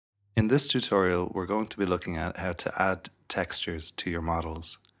In this tutorial, we're going to be looking at how to add textures to your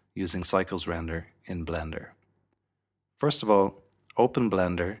models using Cycles Render in Blender. First of all, open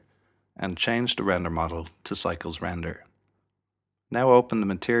Blender and change the render model to Cycles Render. Now open the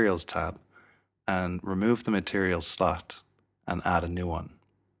Materials tab and remove the Materials slot and add a new one.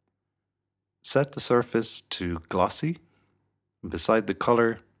 Set the surface to Glossy. Beside the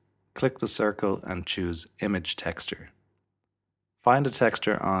color, click the circle and choose Image Texture. Find a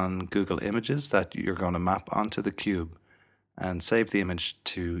texture on Google Images that you're going to map onto the cube and save the image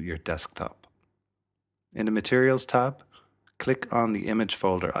to your desktop. In the Materials tab, click on the image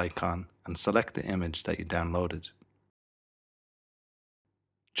folder icon and select the image that you downloaded.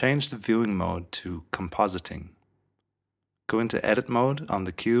 Change the viewing mode to Compositing. Go into Edit mode on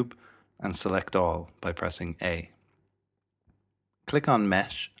the cube and select All by pressing A. Click on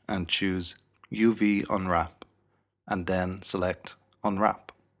Mesh and choose UV Unwrap, and then select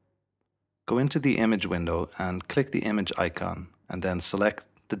Unwrap. Go into the image window and click the image icon and then select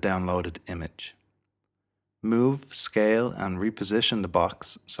the downloaded image. Move, scale and reposition the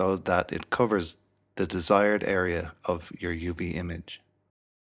box so that it covers the desired area of your UV image.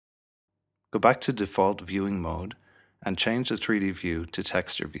 Go back to default viewing mode and change the 3D view to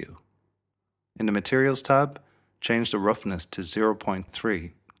texture view. In the Materials tab, change the roughness to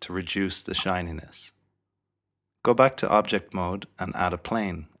 0.3 to reduce the shininess. Go back to Object mode and add a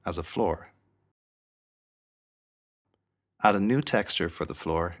plane as a floor. Add a new texture for the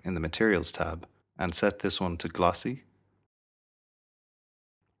floor in the Materials tab and set this one to Glossy,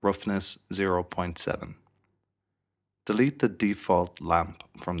 roughness 0.7. Delete the default lamp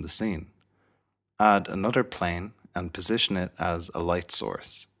from the scene. Add another plane and position it as a light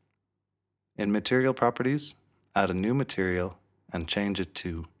source. In Material Properties, add a new material and change it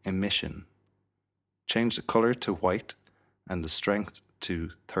to Emission. Change the color to white and the strength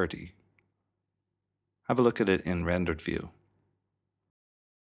to 30. Have a look at it in rendered view.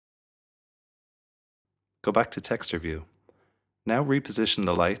 Go back to texture view. Now reposition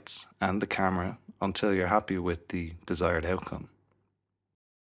the lights and the camera until you're happy with the desired outcome.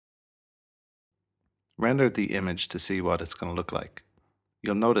 Render the image to see what it's going to look like.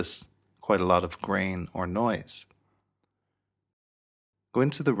 You'll notice quite a lot of grain or noise. Go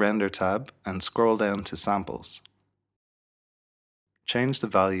into the Render tab and scroll down to Samples. Change the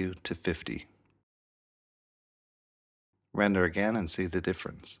value to 50. Render again and see the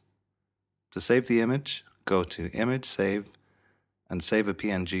difference. To save the image, go to Image, Save, and save a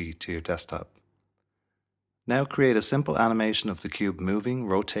PNG to your desktop. Now create a simple animation of the cube moving,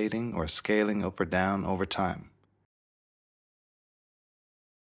 rotating, or scaling up or down over time.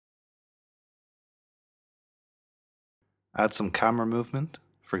 Add some camera movement,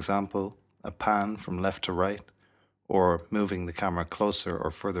 for example, a pan from left to right, or moving the camera closer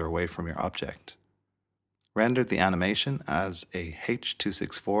or further away from your object. Render the animation as a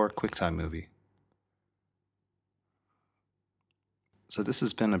H.264 QuickTime movie. So this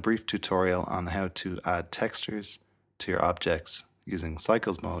has been a brief tutorial on how to add textures to your objects using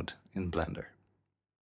Cycles mode in Blender.